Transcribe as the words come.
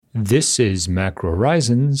This is Macro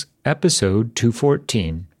Horizons, episode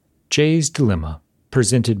 214, Jay's Dilemma,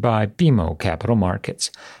 presented by BMO Capital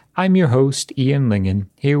Markets. I'm your host, Ian Lyngen,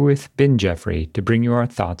 here with Ben Jeffery to bring you our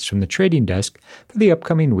thoughts from the trading desk for the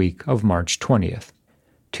upcoming week of March 20th.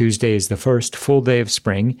 Tuesday is the first full day of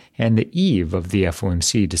spring and the eve of the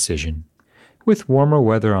FOMC decision. With warmer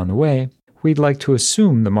weather on the way, we'd like to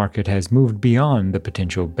assume the market has moved beyond the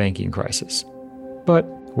potential banking crisis. But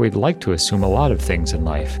we'd like to assume a lot of things in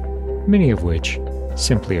life, many of which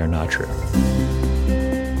simply are not true.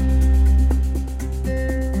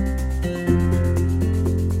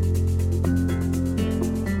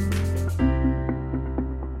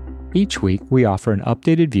 Each week, we offer an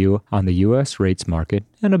updated view on the U.S. rates market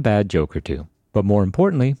and a bad joke or two. But more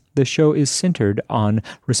importantly, the show is centered on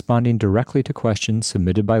responding directly to questions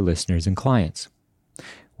submitted by listeners and clients.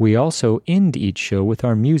 We also end each show with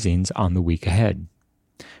our musings on the week ahead.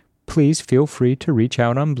 Please feel free to reach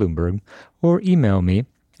out on Bloomberg or email me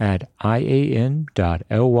at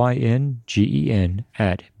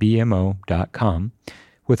ian.lyngen@bmo.com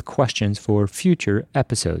with questions for future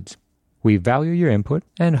episodes. We value your input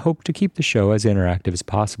and hope to keep the show as interactive as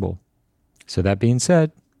possible. So that being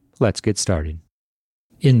said, let's get started.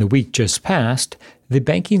 In the week just past, the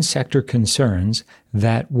banking sector concerns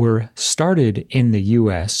that were started in the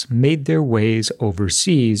U.S. made their ways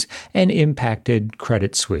overseas and impacted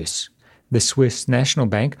Credit Suisse. The Swiss National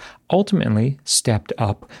Bank ultimately stepped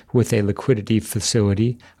up with a liquidity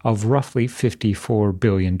facility of roughly $54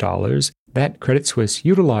 billion that Credit Suisse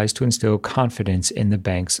utilized to instill confidence in the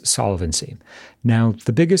bank's solvency. Now,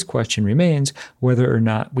 the biggest question remains whether or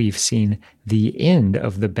not we've seen the end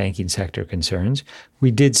of the banking sector concerns.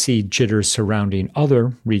 We did see jitters surrounding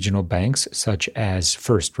other regional banks, such as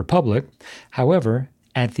First Republic. However,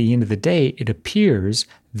 at the end of the day, it appears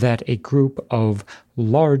that a group of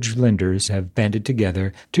large lenders have banded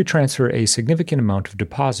together to transfer a significant amount of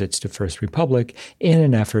deposits to First Republic in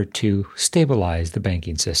an effort to stabilize the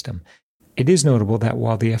banking system. It is notable that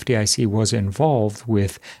while the FDIC was involved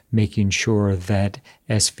with making sure that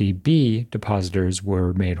SVB depositors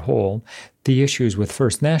were made whole, the issues with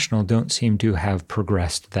First National don't seem to have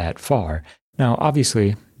progressed that far. Now,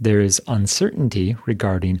 obviously, there is uncertainty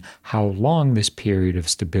regarding how long this period of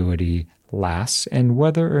stability lasts and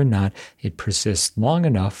whether or not it persists long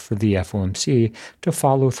enough for the FOMC to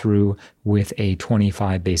follow through with a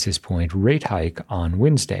 25 basis point rate hike on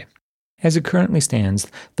Wednesday. As it currently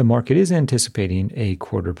stands, the market is anticipating a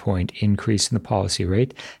quarter-point increase in the policy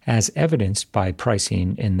rate, as evidenced by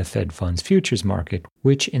pricing in the Fed funds futures market,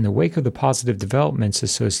 which, in the wake of the positive developments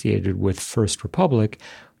associated with First Republic,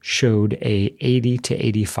 showed a 80 to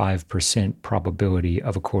 85% probability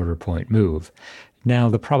of a quarter-point move. Now,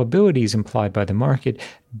 the probabilities implied by the market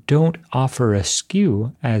don't offer a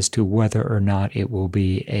skew as to whether or not it will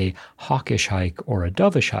be a hawkish hike or a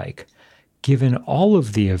dovish hike. Given all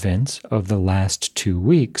of the events of the last 2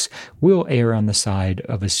 weeks, we'll err on the side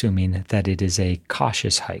of assuming that it is a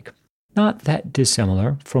cautious hike. Not that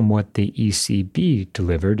dissimilar from what the ECB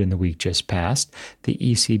delivered in the week just past. The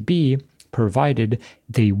ECB provided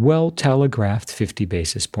the well-telegraphed 50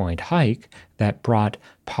 basis point hike that brought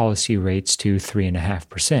policy rates to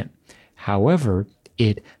 3.5%. However,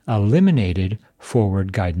 it eliminated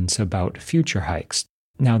forward guidance about future hikes.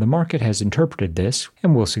 Now, the market has interpreted this,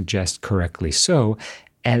 and will suggest correctly so,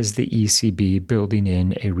 as the ECB building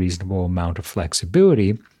in a reasonable amount of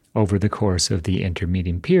flexibility over the course of the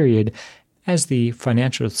intermeeting period, as the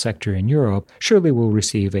financial sector in Europe surely will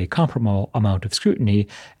receive a comparable amount of scrutiny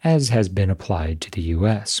as has been applied to the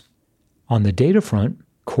U.S. On the data front,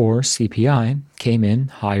 core CPI came in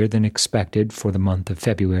higher than expected for the month of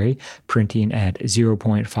February, printing at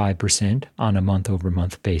 0.5% on a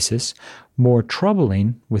month-over-month basis. More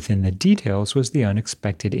troubling within the details was the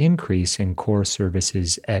unexpected increase in core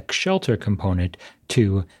services ex-shelter component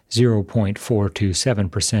to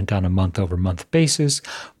 0.427% on a month-over-month basis,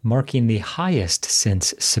 marking the highest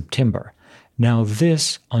since September. Now,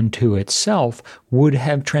 this unto itself would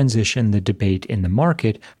have transitioned the debate in the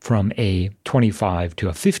market from a 25 to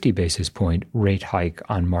a 50 basis point rate hike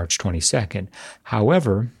on March 22nd.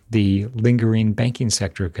 However, the lingering banking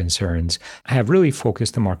sector concerns have really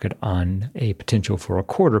focused the market on a potential for a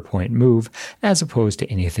quarter-point move as opposed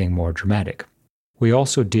to anything more dramatic. We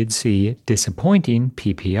also did see disappointing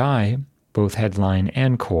PPI, both headline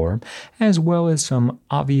and core, as well as some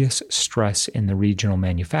obvious stress in the regional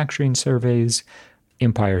manufacturing surveys,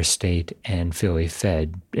 Empire State and Philly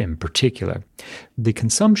Fed in particular. The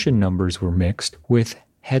consumption numbers were mixed, with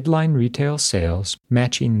headline retail sales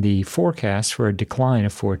matching the forecast for a decline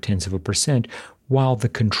of 0.4%, while the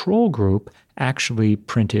control group actually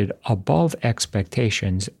printed above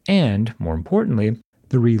expectations and, more importantly,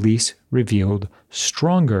 the release revealed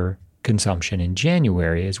stronger consumption in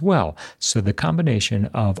January as well. So the combination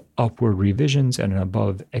of upward revisions and an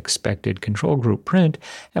above expected control group print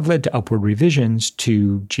have led to upward revisions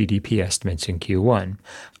to GDP estimates in Q1.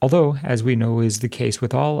 Although, as we know is the case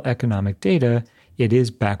with all economic data, it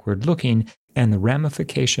is backward looking, and the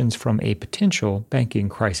ramifications from a potential banking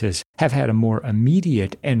crisis have had a more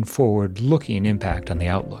immediate and forward-looking impact on the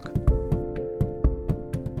outlook.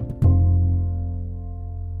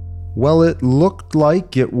 Well, it looked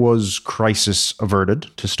like it was crisis averted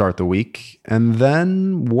to start the week, and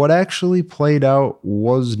then what actually played out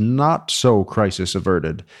was not so crisis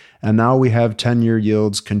averted. And now we have 10-year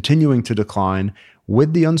yields continuing to decline,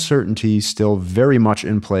 with the uncertainty still very much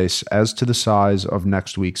in place as to the size of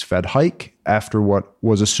next week's Fed hike, after what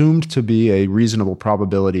was assumed to be a reasonable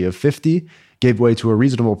probability of 50, gave way to a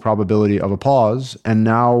reasonable probability of a pause, and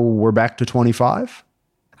now we're back to 25?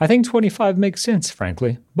 I think 25 makes sense,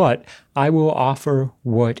 frankly, but I will offer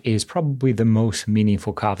what is probably the most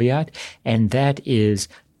meaningful caveat, and that is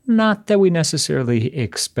not that we necessarily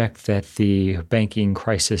expect that the banking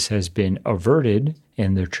crisis has been averted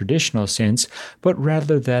in the traditional sense, but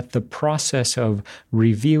rather that the process of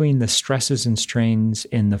reviewing the stresses and strains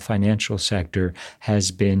in the financial sector has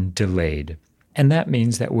been delayed. And that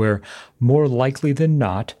means that we're more likely than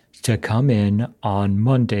not to come in on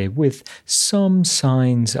Monday with some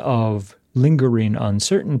signs of lingering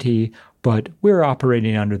uncertainty, but we're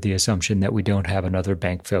operating under the assumption that we don't have another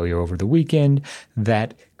bank failure over the weekend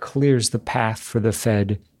that clears the path for the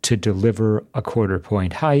Fed to deliver a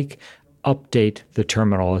quarter-point hike, update the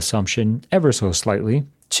terminal assumption ever so slightly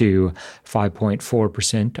to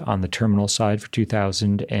 5.4% on the terminal side for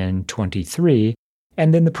 2023,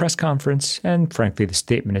 and then the press conference, and frankly the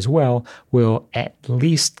statement as well, will at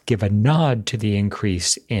least give a nod to the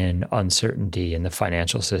increase in uncertainty in the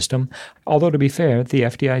financial system. Although to be fair, the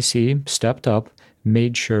FDIC stepped up,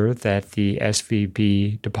 made sure that the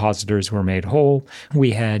SVB depositors were made whole.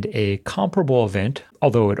 We had a comparable event,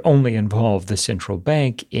 although it only involved the central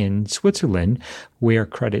bank in Switzerland, where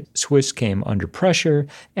Credit Suisse came under pressure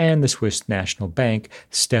and the Swiss National Bank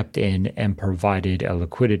stepped in and provided a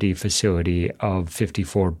liquidity facility of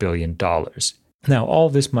 $54 billion. Now,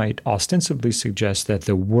 all this might ostensibly suggest that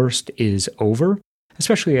the worst is over,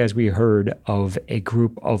 especially as we heard of a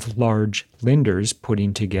group of large lenders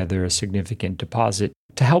putting together a significant deposit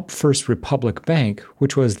to help First Republic Bank,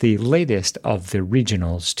 which was the latest of the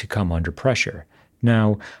regionals to come under pressure.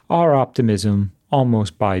 Now, our optimism,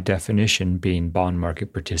 almost by definition being bond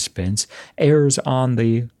market participants, errs on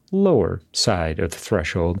the lower side of the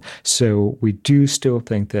threshold, so we do still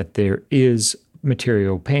think that there is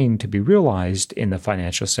material pain to be realized in the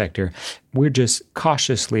financial sector. We're just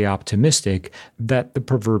cautiously optimistic that the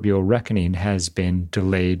proverbial reckoning has been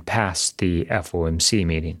delayed past the FOMC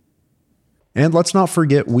meeting. And let's not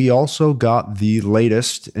forget, we also got the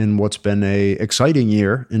latest in what's been an exciting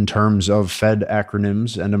year in terms of Fed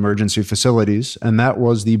acronyms and emergency facilities, and that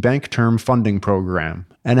was the Bank Term Funding Program.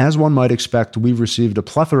 And as one might expect, we've received a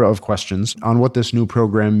plethora of questions on what this new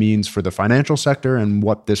program means for the financial sector and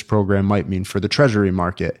what this program might mean for the Treasury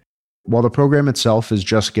market. While the program itself is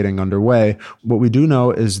just getting underway, what we do know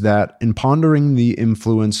is that in pondering the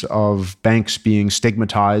influence of banks being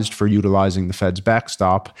stigmatized for utilizing the Fed's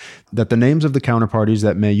backstop, that the names of the counterparties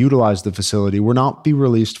that may utilize the facility will not be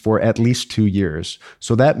released for at least 2 years.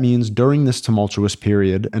 So that means during this tumultuous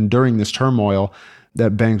period and during this turmoil,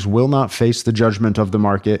 that banks will not face the judgment of the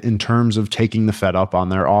market in terms of taking the Fed up on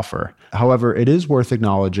their offer. However, it is worth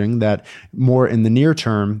acknowledging that more in the near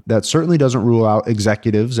term, that certainly doesn't rule out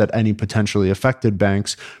executives at any potentially affected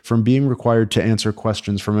banks from being required to answer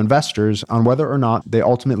questions from investors on whether or not they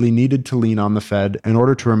ultimately needed to lean on the Fed in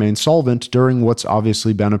order to remain solvent during what's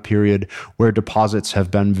obviously been a period where deposits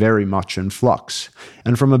have been very much in flux.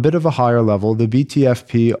 And from a bit of a higher level, the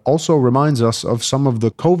BTFP also reminds us of some of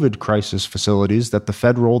the COVID crisis facilities that the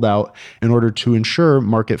Fed rolled out in order to ensure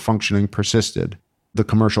market functioning persisted. The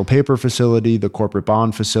commercial paper facility, the corporate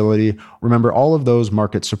bond facility, remember all of those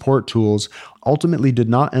market support tools ultimately did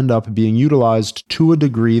not end up being utilized to a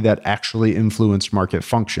degree that actually influenced market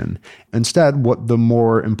function. Instead, what the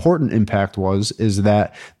more important impact was is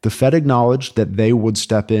that the Fed acknowledged that they would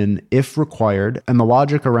step in if required, and the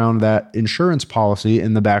logic around that insurance policy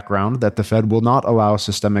in the background that the Fed will not allow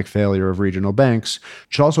systemic failure of regional banks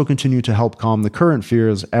should also continue to help calm the current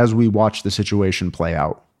fears as we watch the situation play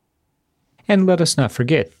out. And let us not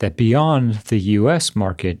forget that beyond the U.S.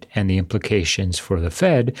 market and the implications for the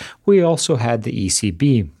Fed, we also had the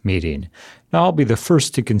ECB meeting. Now, I'll be the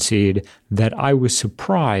first to concede that I was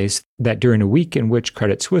surprised that during a week in which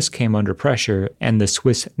Credit Suisse came under pressure and the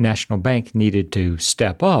Swiss National Bank needed to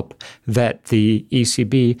step up, that the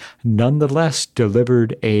ECB nonetheless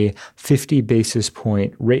delivered a 50 basis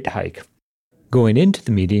point rate hike. Going into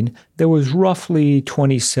the meeting, there was roughly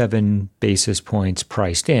 27 basis points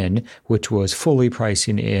priced in, which was fully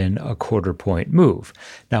pricing in a quarter-point move.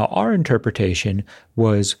 Now, our interpretation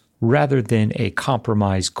was rather than a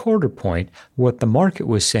compromised quarter point, what the market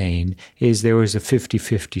was saying is there was a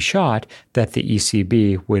 50-50 shot that the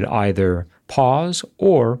ECB would either pause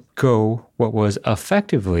or go what was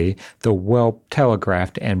effectively the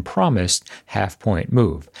well-telegraphed and promised half-point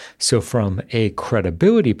move. So from a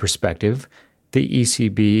credibility perspective, the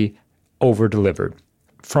ECB over-delivered.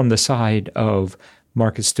 From the side of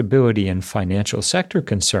market stability and financial sector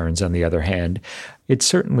concerns, on the other hand, it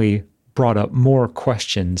certainly brought up more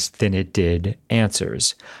questions than it did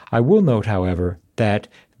answers. I will note, however, that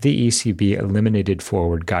the ECB eliminated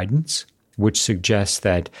forward guidance, which suggests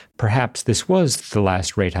that perhaps this was the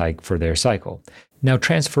last rate hike for their cycle. Now,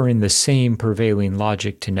 transferring the same prevailing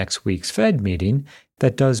logic to next week's Fed meeting,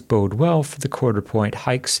 that does bode well for the quarter-point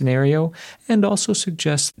hike scenario and also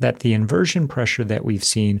suggests that the inversion pressure that we've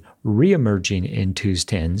seen reemerging in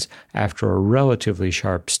 2s10s after a relatively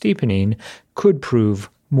sharp steepening could prove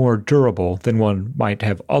more durable than one might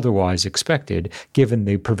have otherwise expected, given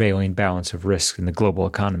the prevailing balance of risks in the global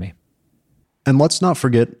economy. And let's not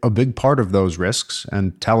forget a big part of those risks,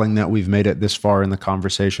 and telling that we've made it this far in the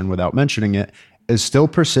conversation without mentioning it, is still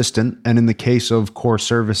persistent, and in the case of core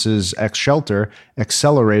services ex-shelter,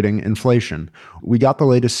 accelerating inflation. We got the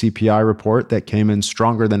latest CPI report that came in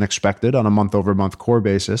stronger than expected on a month-over-month core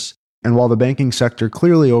basis, and while the banking sector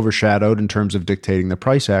clearly overshadowed in terms of dictating the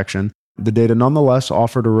price action, the data nonetheless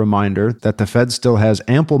offered a reminder that the Fed still has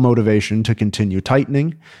ample motivation to continue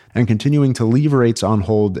tightening and continuing to leave rates on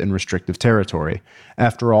hold in restrictive territory.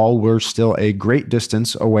 After all, we're still a great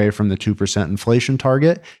distance away from the 2% inflation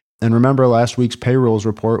target. And remember, last week's payrolls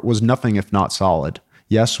report was nothing if not solid.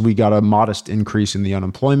 Yes, we got a modest increase in the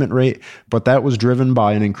unemployment rate, but that was driven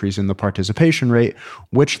by an increase in the participation rate,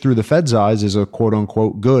 which through the Fed's eyes is a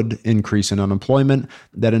quote-unquote good increase in unemployment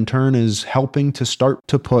that in turn is helping to start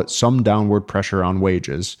to put some downward pressure on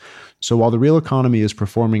wages. So while the real economy is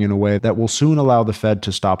performing in a way that will soon allow the Fed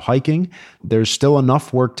to stop hiking, there's still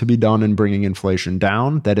enough work to be done in bringing inflation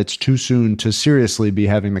down that it's too soon to seriously be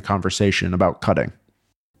having the conversation about cutting.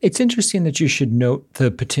 It's interesting that you should note the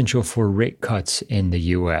potential for rate cuts in the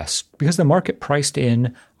U.S. because the market priced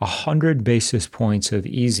in 100 basis points of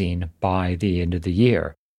easing by the end of the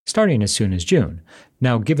year, starting as soon as June.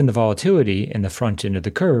 Now, given the volatility in the front end of the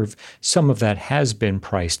curve, some of that has been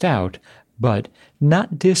priced out, but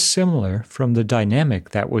not dissimilar from the dynamic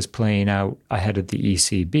that was playing out ahead of the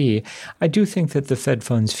ECB. I do think that the Fed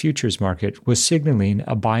funds futures market was signaling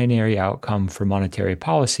a binary outcome for monetary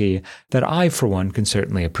policy that I, for one, can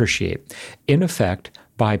certainly appreciate. In effect,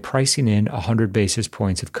 by pricing in 100 basis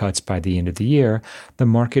points of cuts by the end of the year, the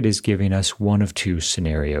market is giving us one of two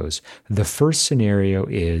scenarios. The first scenario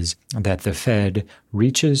is that the Fed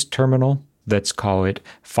reaches terminal, let's call it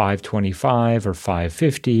 525 or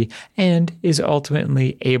 550, and is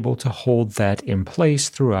ultimately able to hold that in place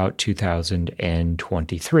throughout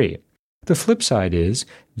 2023. The flip side is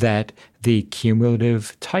that the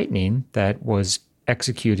cumulative tightening that was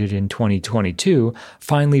executed in 2022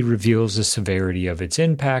 finally reveals the severity of its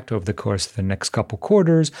impact over the course of the next couple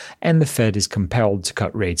quarters, and the Fed is compelled to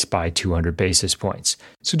cut rates by 200 basis points.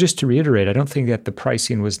 So just to reiterate, I don't think that the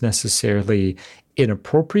pricing was necessarily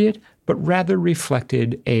inappropriate, but rather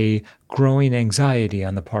reflected a growing anxiety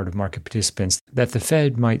on the part of market participants that the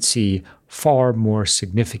Fed might see far more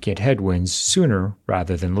significant headwinds sooner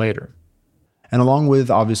rather than later. And along with,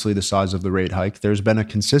 obviously, the size of the rate hike, there's been a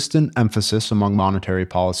consistent emphasis among monetary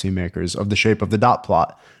policymakers of the shape of the dot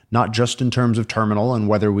plot, not just in terms of terminal and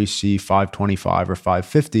whether we see 525 or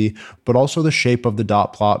 550, but also the shape of the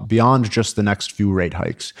dot plot beyond just the next few rate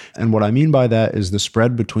hikes. And what I mean by that is the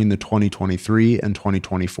spread between the 2023 and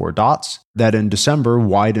 2024 dots that in December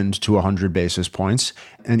widened to 100 basis points.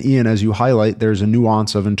 And Ian, as you highlight, there's a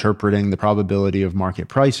nuance of interpreting the probability of market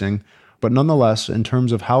pricing. But nonetheless, in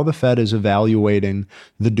terms of how the Fed is evaluating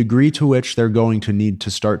the degree to which they're going to need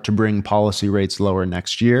to start to bring policy rates lower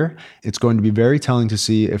next year, it's going to be very telling to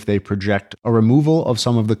see if they project a removal of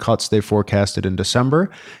some of the cuts they forecasted in December,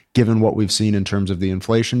 given what we've seen in terms of the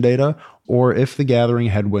inflation data, or if the gathering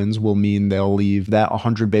headwinds will mean they'll leave that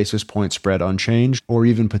 100 basis point spread unchanged, or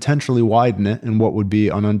even potentially widen it in what would be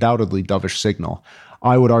an undoubtedly dovish signal.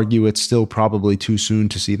 I would argue it's still probably too soon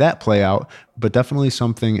to see that play out, but definitely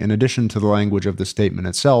something in addition to the language of the statement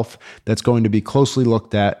itself that's going to be closely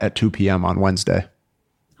looked at 2 p.m. on Wednesday.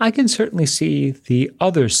 I can certainly see the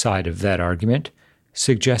other side of that argument,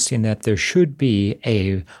 suggesting that there should be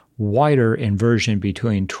a wider inversion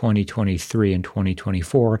between 2023 and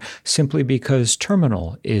 2024 simply because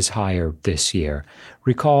terminal is higher this year.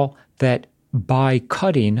 Recall that by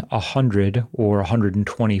cutting 100 or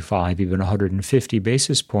 125, even 150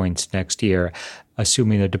 basis points next year,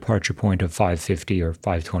 assuming a departure point of 550 or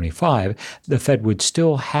 525, the Fed would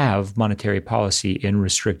still have monetary policy in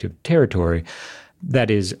restrictive territory.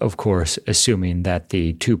 That is, of course, assuming that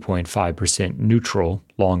the 2.5% neutral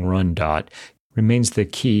long-run dot remains the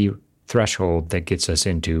key threshold that gets us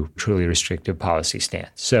into truly restrictive policy stance.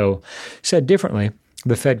 So, said differently,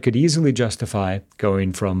 the Fed could easily justify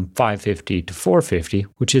going from 550 to 450,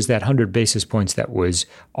 which is that 100 basis points that was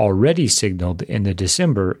already signaled in the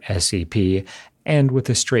December SEP, and with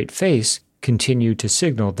a straight face, continue to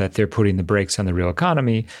signal that they're putting the brakes on the real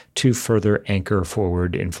economy to further anchor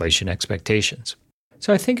forward inflation expectations.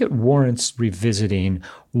 So I think it warrants revisiting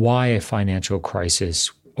why a financial crisis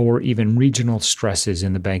or even regional stresses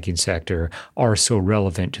in the banking sector are so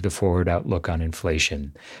relevant to the forward outlook on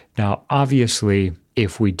inflation. Now, obviously,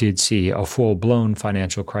 if we did see a full-blown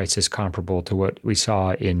financial crisis comparable to what we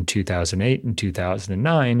saw in 2008 and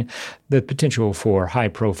 2009, the potential for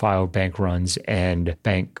high-profile bank runs and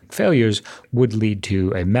bank failures would lead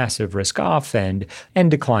to a massive risk-off and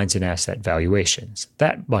declines in asset valuations.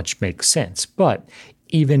 That much makes sense, but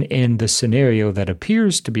even in the scenario that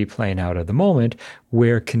appears to be playing out at the moment,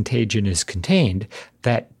 where contagion is contained,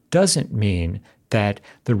 that doesn't mean that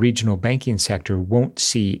the regional banking sector won't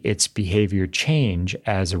see its behavior change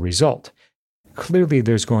as a result. Clearly,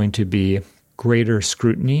 there's going to be greater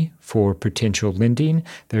scrutiny for potential lending.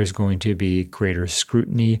 There's going to be greater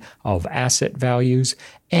scrutiny of asset values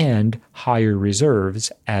and higher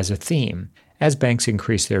reserves as a theme. As banks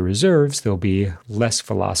increase their reserves, there'll be less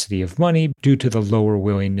velocity of money due to the lower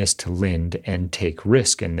willingness to lend and take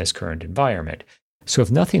risk in this current environment. So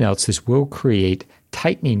if nothing else, this will create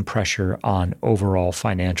tightening pressure on overall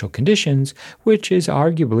financial conditions, which is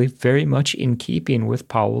arguably very much in keeping with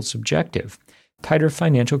Powell's objective. Tighter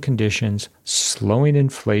financial conditions, slowing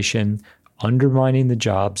inflation, undermining the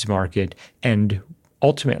jobs market, and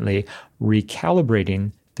ultimately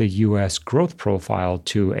recalibrating the U.S. growth profile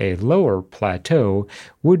to a lower plateau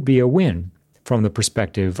would be a win from the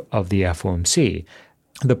perspective of the FOMC.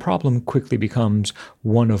 The problem quickly becomes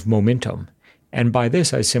one of momentum. And by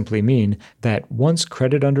this, I simply mean that once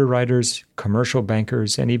credit underwriters, commercial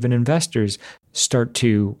bankers, and even investors start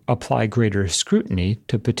to apply greater scrutiny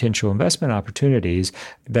to potential investment opportunities,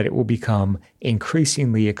 that it will become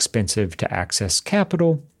increasingly expensive to access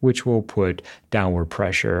capital, which will put downward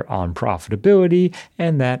pressure on profitability,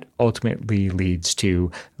 and that ultimately leads to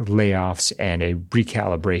layoffs and a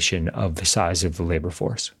recalibration of the size of the labor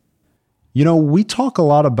force. You know, we talk a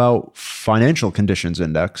lot about financial conditions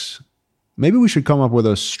index. Maybe we should come up with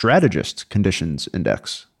a strategist conditions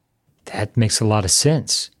index. That makes a lot of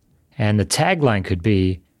sense. And the tagline could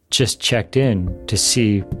be, just checked in to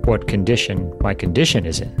see what condition my condition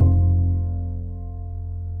is in.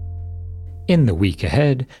 In the week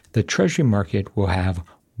ahead, the Treasury market will have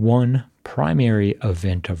one primary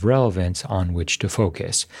event of relevance on which to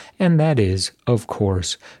focus, and that is, of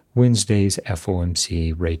course, Wednesday's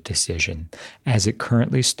FOMC rate decision. As it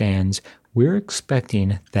currently stands, we're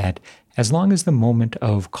expecting that as long as the moment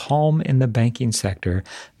of calm in the banking sector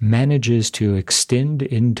manages to extend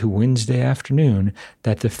into Wednesday afternoon,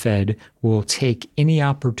 that the Fed will take any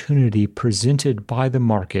opportunity presented by the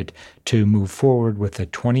market to move forward with a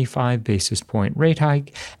 25 basis point rate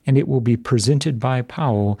hike, and it will be presented by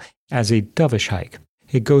Powell as a dovish hike.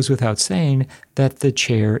 It goes without saying that the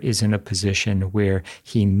chair is in a position where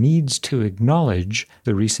he needs to acknowledge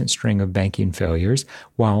the recent string of banking failures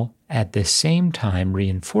while at the same time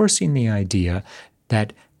reinforcing the idea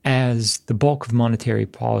that as the bulk of monetary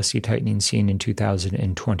policy tightening seen in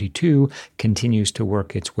 2022 continues to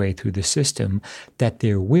work its way through the system, that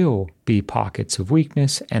there will be pockets of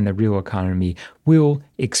weakness and the real economy will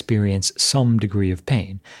experience some degree of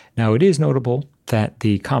pain. Now, it is notable that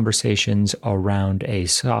the conversations around a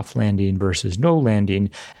soft landing versus no landing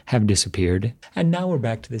have disappeared, and now we're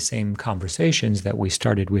back to the same conversations that we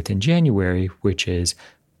started with in January, which is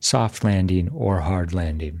soft landing or hard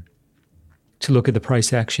landing. To look at the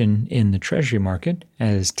price action in the Treasury market,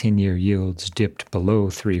 as 10-year yields dipped below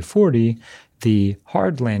 340, the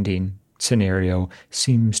hard landing scenario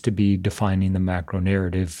seems to be defining the macro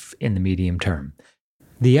narrative in the medium term.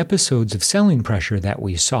 The episodes of selling pressure that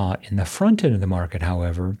we saw in the front end of the market,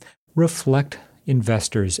 however, reflect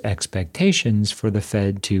investors' expectations for the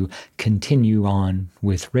Fed to continue on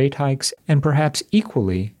with rate hikes, and perhaps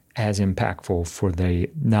equally as impactful for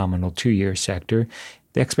the nominal 2-year sector,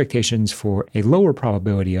 the expectations for a lower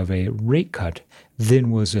probability of a rate cut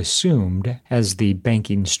than was assumed as the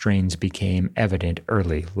banking strains became evident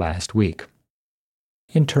early last week.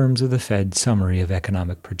 In terms of the Fed summary of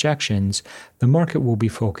economic projections, the market will be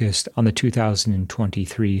focused on the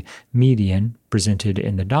 2023 median presented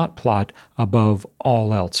in the dot plot above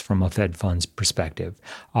all else from a Fed funds perspective.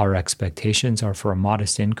 Our expectations are for a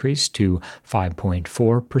modest increase to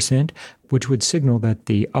 5.4%, which would signal that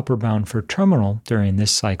the upper bound for terminal during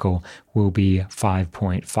this cycle will be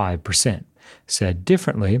 5.5%. Said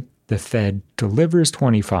differently, the Fed delivers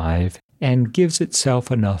 25 and gives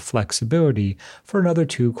itself enough flexibility for another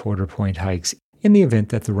 2 quarter-point hikes in the event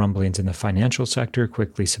that the rumblings in the financial sector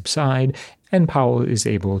quickly subside and Powell is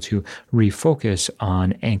able to refocus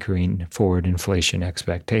on anchoring forward inflation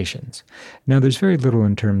expectations. Now, there's very little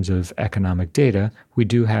in terms of economic data. We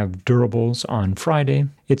do have durables on Friday.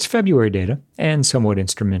 It's February data and somewhat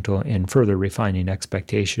instrumental in further refining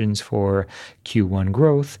expectations for Q1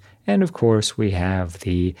 growth. And of course, we have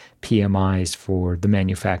the PMIs for the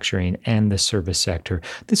manufacturing and the service sector.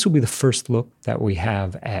 This will be the first look that we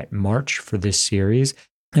have at March for this series.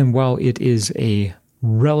 And while it is a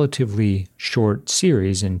relatively short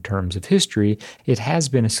series in terms of history, it has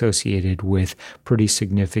been associated with pretty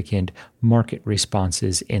significant market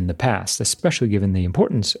responses in the past, especially given the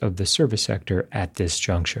importance of the service sector at this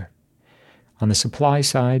juncture. On the supply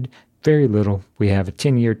side, very little. We have a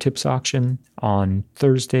 10-year TIPS auction on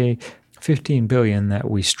Thursday, $15 billion that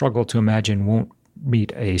we struggle to imagine won't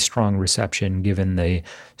meet a strong reception given the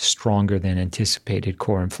stronger than anticipated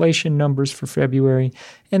core inflation numbers for February,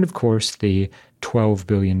 and of course the $12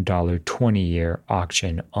 billion 20-year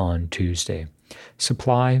auction on Tuesday.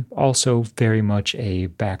 Supply also very much a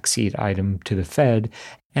backseat item to the Fed,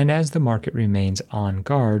 and as the market remains on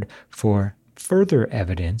guard for further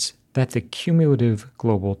evidence that the cumulative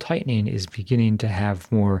global tightening is beginning to have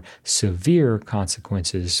more severe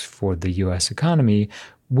consequences for the U.S. economy,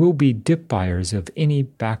 will be dip buyers of any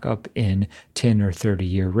backup in 10 or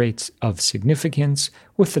 30-year rates of significance,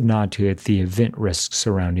 with the nod to the event risks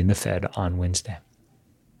surrounding the Fed on Wednesday.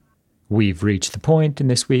 We've reached the point in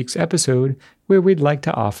this week's episode where we'd like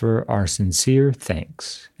to offer our sincere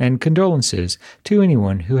thanks and condolences to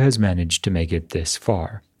anyone who has managed to make it this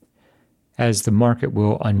far. As the market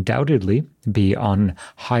will undoubtedly be on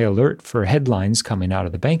high alert for headlines coming out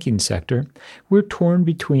of the banking sector, we're torn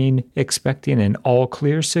between expecting an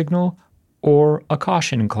all-clear signal or a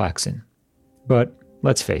caution klaxon. But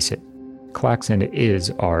let's face it, klaxon is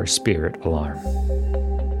our spirit alarm.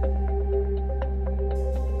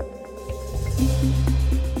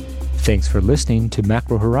 Thanks for listening to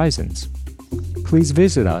Macro Horizons. Please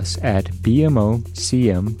visit us at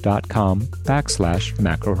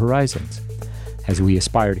bmocm.com/Macro Horizons. As we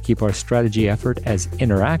aspire to keep our strategy effort as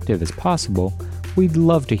interactive as possible, we'd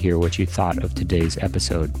love to hear what you thought of today's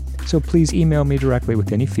episode. So please email me directly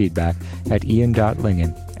with any feedback at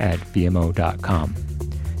ian.lyngen@bmo.com.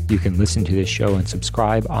 You can listen to this show and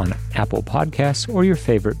subscribe on Apple Podcasts or your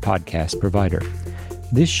favorite podcast provider.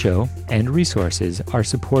 This show and resources are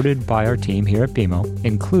supported by our team here at BMO,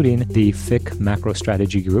 including the FIC Macro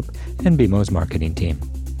Strategy Group and BMO's marketing team.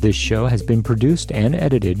 This show has been produced and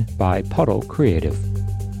edited by Puddle Creative.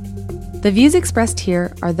 The views expressed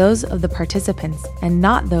here are those of the participants and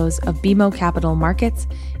not those of BMO Capital Markets,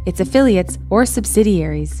 its affiliates, or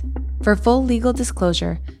subsidiaries. For full legal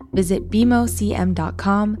disclosure, visit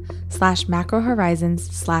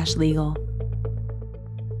bmocm.com/macrohorizons/legal.